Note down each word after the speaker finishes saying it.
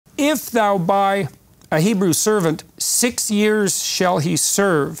if thou buy a Hebrew servant, 6 years shall he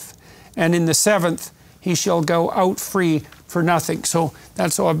serve, and in the 7th he shall go out free for nothing. So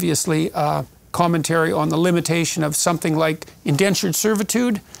that's obviously a commentary on the limitation of something like indentured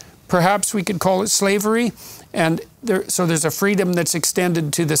servitude. Perhaps we could call it slavery. And so there's a freedom that's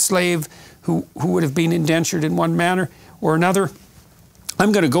extended to the slave who would have been indentured in one manner or another.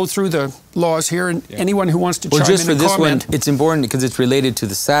 I'm going to go through the laws here, and anyone who wants to chime in and comment. Well, just for this one, it's important because it's related to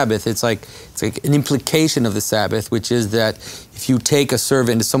the Sabbath. It's like an implication of the Sabbath, which is that if you take a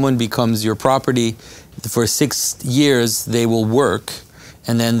servant, if someone becomes your property, for 6 years they will work,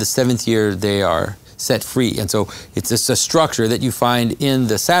 and then the 7th year they are set free. And so it's just a structure that you find in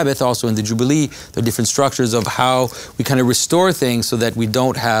the Sabbath, also in the Jubilee. There are different structures of how we kind of restore things so that we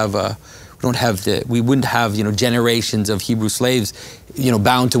don't have we wouldn't have, you know, generations of Hebrew slaves, you know,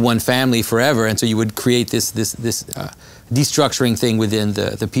 bound to one family forever. And so you would create this destructuring thing within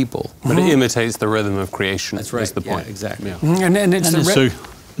the people. But it imitates the rhythm of creation. That's right. Is the point. Yeah, exactly. Yeah. And it's a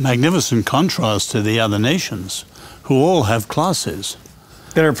magnificent contrast to the other nations, who all have classes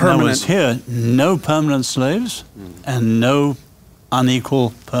that are permanent. Now, here, no permanent slaves and no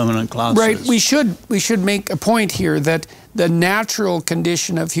unequal permanent classes. Right. We should make a point here that the natural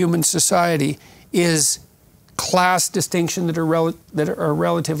condition of human society is class distinction that are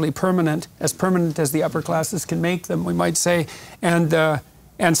relatively permanent as the upper classes can make them, we might say, and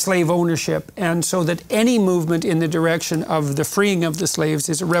slave ownership. And so that any movement in the direction of the freeing of the slaves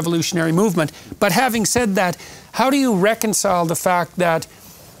is a revolutionary movement. But having said that, how do you reconcile the fact that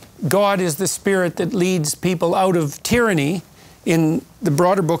God is the spirit that leads people out of tyranny in the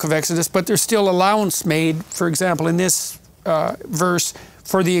broader book of Exodus, but there's still allowance made, for example, in this verse,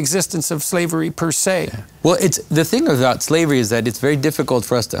 for the existence of slavery per se? Yeah. Well, the thing about slavery is that it's very difficult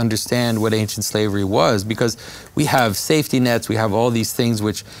for us to understand what ancient slavery was, because we have safety nets, we have all these things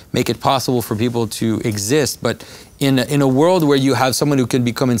which make it possible for people to exist. But in a world where you have someone who can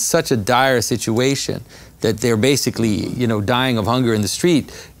become in such a dire situation that they're basically, you know, dying of hunger in the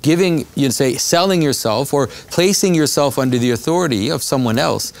street, selling yourself or placing yourself under the authority of someone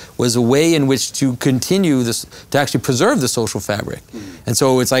else was a way in which to continue this, to actually preserve the social fabric. And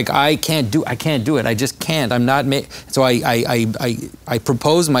so it's like, I can't do it. I just can't. I'm not. So I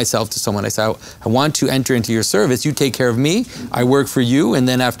propose myself to someone. I say, I want to enter into your service. You take care of me. I work for you, and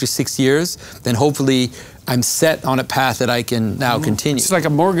then after 6 years, then hopefully I'm set on a path that I can now continue. It's like a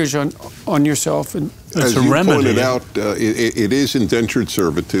mortgage on yourself. And as you pointed out, it is indentured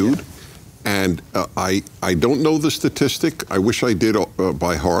servitude, and I don't know the statistic. I wish I did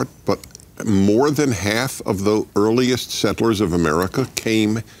by heart, but more than half of the earliest settlers of America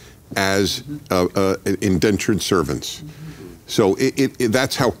came as indentured servants. So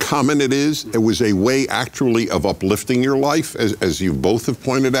that's how common it is. It was a way actually of uplifting your life, as you both have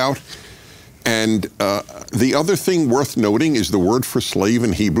pointed out. And the other thing worth noting is the word for slave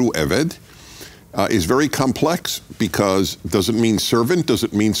in Hebrew, eved, is very complex, because does it mean servant, does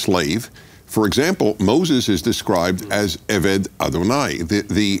it mean slave? For example, Moses is described as Eved Adonai,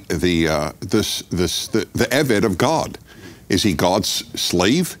 the Eved of God. Is he God's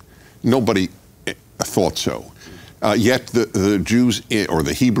slave? Nobody thought so. Yet the Jews, or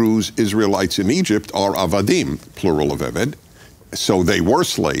the Hebrews, Israelites in Egypt, are avadim, plural of Eved. So they were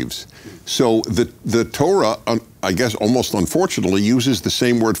slaves. So the Torah, I guess almost unfortunately, uses the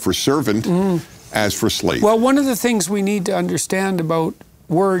same word for servant as for slave. Well, one of the things we need to understand about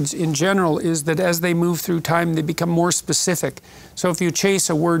words in general is that as they move through time, they become more specific. So if you chase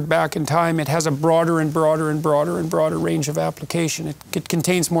a word back in time, it has a broader and broader and broader and broader range of application. It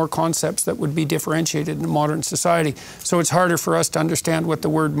contains more concepts that would be differentiated in a modern society. So it's harder for us to understand what the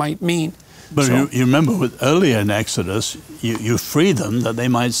word might mean. But you remember earlier in Exodus, you free them that they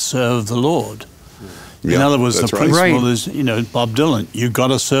might serve the Lord. Yeah, in other words, the principle is, right. you know, Bob Dylan, you've got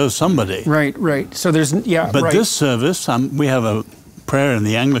to serve somebody. Right, right. So there's, yeah, But right. this service, we have a prayer in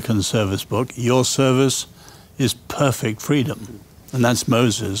the Anglican service book, your service is perfect freedom. And that's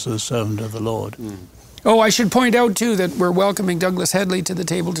Moses, the servant of the Lord. Oh, I should point out, too, that we're welcoming Douglas Headley to the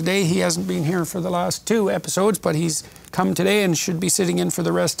table today. He hasn't been here for the last 2 episodes, but he's come today and should be sitting in for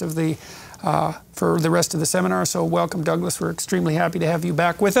the rest of the seminar. So welcome, Douglas. We're extremely happy to have you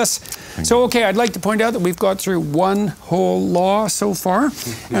back with us. So, okay, I'd like to point out that we've got through one whole law so far.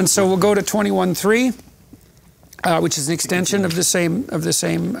 And so we'll go to 21.3, which is an extension of the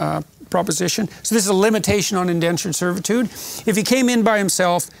same proposition. So this is a limitation on indentured servitude. If he came in by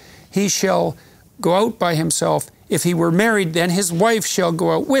himself, he shall go out by himself. If he were married, then his wife shall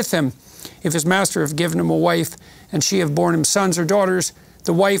go out with him. If his master have given him a wife, and she have borne him sons or daughters,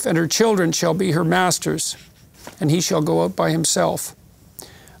 the wife and her children shall be her master's, and he shall go out by himself.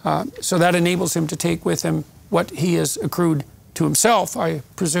 So that enables him to take with him what he has accrued to himself, I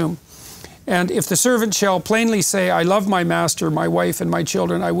presume. And if the servant shall plainly say, I love my master, my wife, and my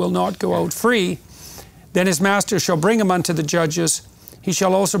children, I will not go out free, then his master shall bring him unto the judges. He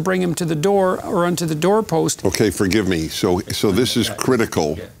shall also bring him to the door or unto the doorpost. Okay, forgive me. So this is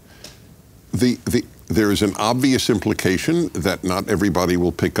critical. There is an obvious implication that not everybody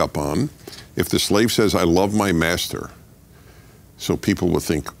will pick up on. If the slave says, I love my master, so people will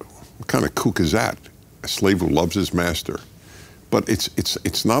think, what kind of kook is that? A slave who loves his master. But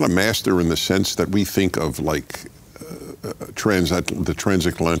it's not a master in the sense that we think of, like the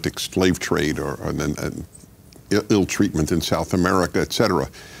transatlantic slave trade or ill treatment in South America, etc.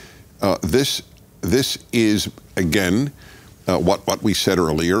 This is, again, what we said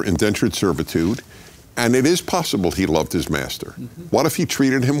earlier, indentured servitude, and it is possible he loved his master. What if he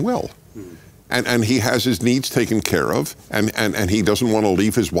treated him well? And he has his needs taken care of, and he doesn't want to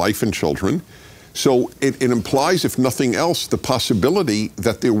leave his wife and children. So it implies, if nothing else, the possibility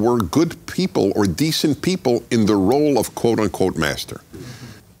that there were good people or decent people in the role of quote-unquote master.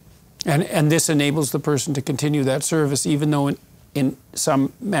 And this enables the person to continue that service, even though in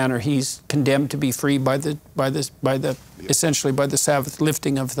some manner he's condemned to be free by essentially by the Sabbath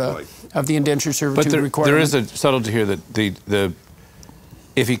lifting of the indentured servitude requirement. But there is a subtlety here that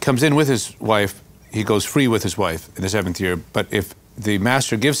if he comes in with his wife, he goes free with his wife in the 7th year. But if the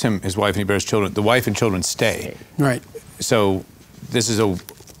master gives him his wife and he bears children, the wife and children stay. Right. So this is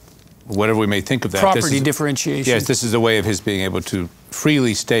whatever we may think of that. Property differentiation. Yes, this is a way of his being able to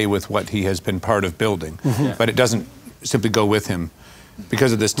freely stay with what he has been part of building. But it doesn't simply go with him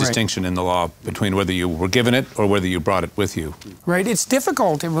because of this distinction in the law between whether you were given it or whether you brought it with you. Right. It's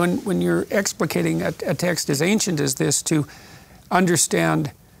difficult when you're explicating a text as ancient as this to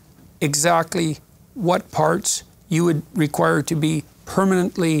understand exactly what parts you would require to be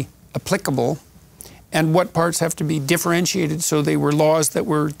permanently applicable and what parts have to be differentiated so they were laws that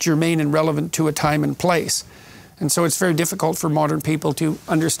were germane and relevant to a time and place. And so it's very difficult for modern people to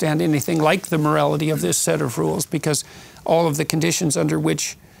understand anything like the morality of this set of rules because all of the conditions under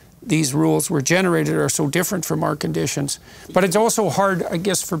which these rules were generated are so different from our conditions. But it's also hard, I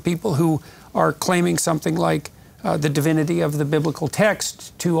guess, for people who are claiming something like the divinity of the biblical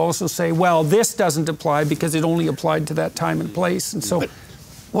text to also say, well, this doesn't apply because it only applied to that time and place. And so,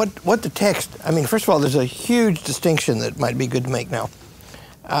 but what the text, I mean, first of all, there's a huge distinction that might be good to make now.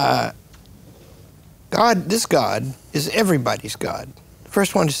 This God is everybody's God, the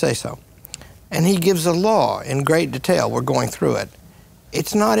first one to say so. And he gives a law in great detail. We're going through it.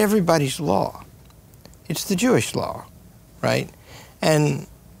 It's not everybody's law. It's the Jewish law, right? And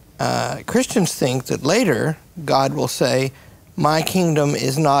Christians think that later God will say, my kingdom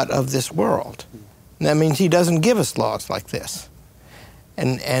is not of this world. And that means he doesn't give us laws like this.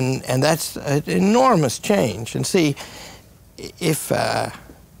 And that's an enormous change. And see, if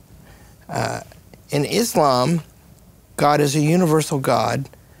in Islam, God is a universal God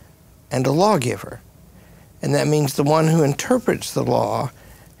and a lawgiver. And that means the one who interprets the law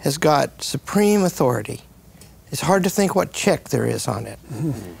has got supreme authority. It's hard to think what check there is on it.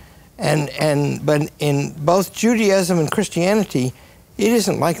 But in both Judaism and Christianity, it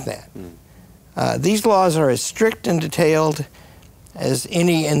isn't like that. These laws are as strict and detailed as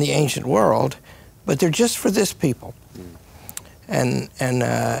any in the ancient world, but they're just for this people. And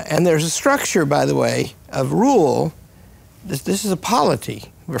there's a structure, by the way, of rule. This is a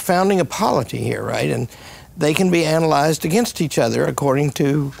polity. We're founding a polity here, right? And they can be analyzed against each other according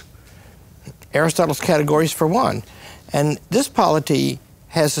to Aristotle's categories for one. And this polity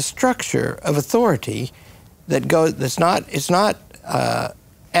has a structure of authority that goes. It's not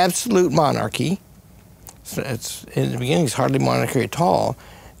absolute monarchy. It's in the beginning, it's hardly monarchy at all.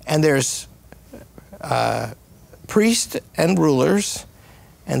 And there's priests and rulers,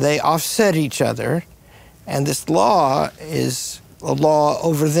 and they offset each other. And this law is a law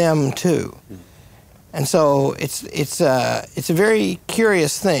over them too. And so it's a very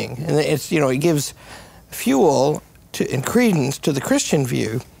curious thing, and it gives fuel and credence to the Christian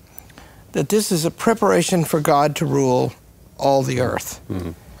view that this is a preparation for God to rule all the earth.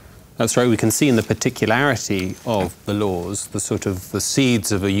 That's right. We can see in the particularity of the laws the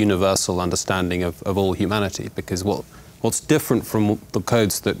seeds of a universal understanding of all humanity. Because what's different from the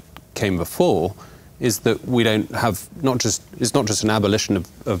codes that came before is that we don't have it's not just an abolition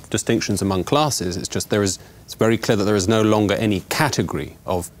of distinctions among classes. It's just it's very clear that there is no longer any category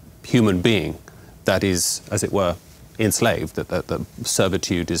of human being that is, as it were, enslaved. That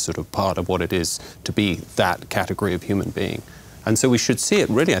servitude is sort of part of what it is to be that category of human being. And so we should see it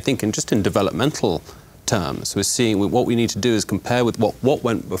really, I think, in developmental terms. We're seeing what we need to do is compare with what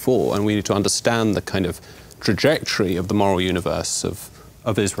went before, and we need to understand the kind of trajectory of the moral universe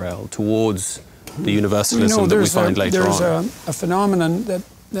of Israel towards the universalism that we find later on. There's a phenomenon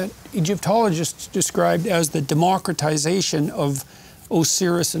that Egyptologists described as the democratization of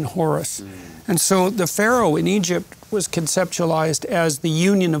Osiris and Horus. And so the pharaoh in Egypt was conceptualized as the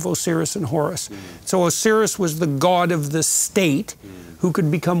union of Osiris and Horus. So Osiris was the god of the state who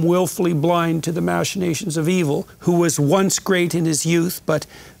could become willfully blind to the machinations of evil, who was once great in his youth, but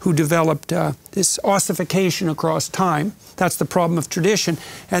who developed this ossification across time. That's the problem of tradition.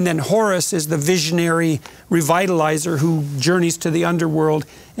 And then Horus is the visionary revitalizer who journeys to the underworld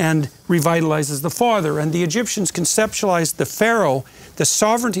and revitalizes the father. And the Egyptians conceptualized the pharaoh, the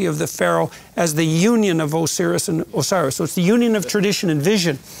sovereignty of the pharaoh, as the union of Osiris and Osiris. So it's the union of tradition and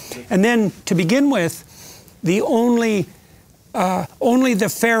vision. And then to begin with, only the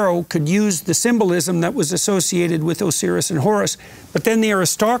pharaoh could use the symbolism that was associated with Osiris and Horus, but then the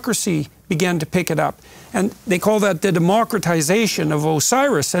aristocracy began to pick it up. And they call that the democratization of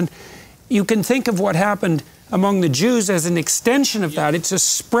Osiris. And you can think of what happened among the Jews as an extension of that. It's a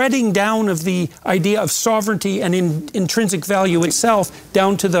spreading down of the idea of sovereignty and intrinsic value itself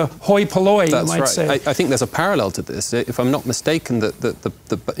down to the hoi polloi, you might say. I think there's a parallel to this. If I'm not mistaken,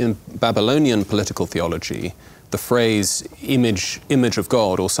 in Babylonian political theology, the phrase image of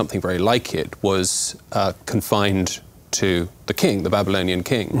God or something very like it was confined to the king, the Babylonian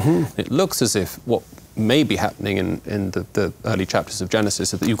king. It looks as if what may be happening in the early chapters of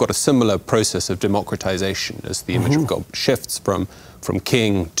Genesis is that you've got a similar process of democratization as the image of God shifts from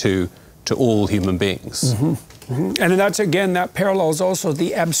king to all human beings. And that's, again, that parallels also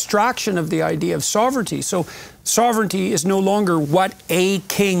the abstraction of the idea of sovereignty. So sovereignty is no longer what a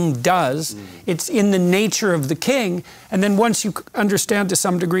king does. It's in the nature of the king. And then once you understand to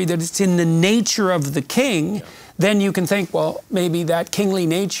some degree that it's in the nature of the king, then you can think, well, maybe that kingly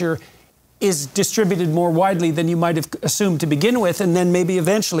nature is distributed more widely than you might have assumed to begin with, and then maybe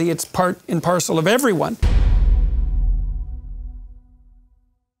eventually it's part and parcel of everyone.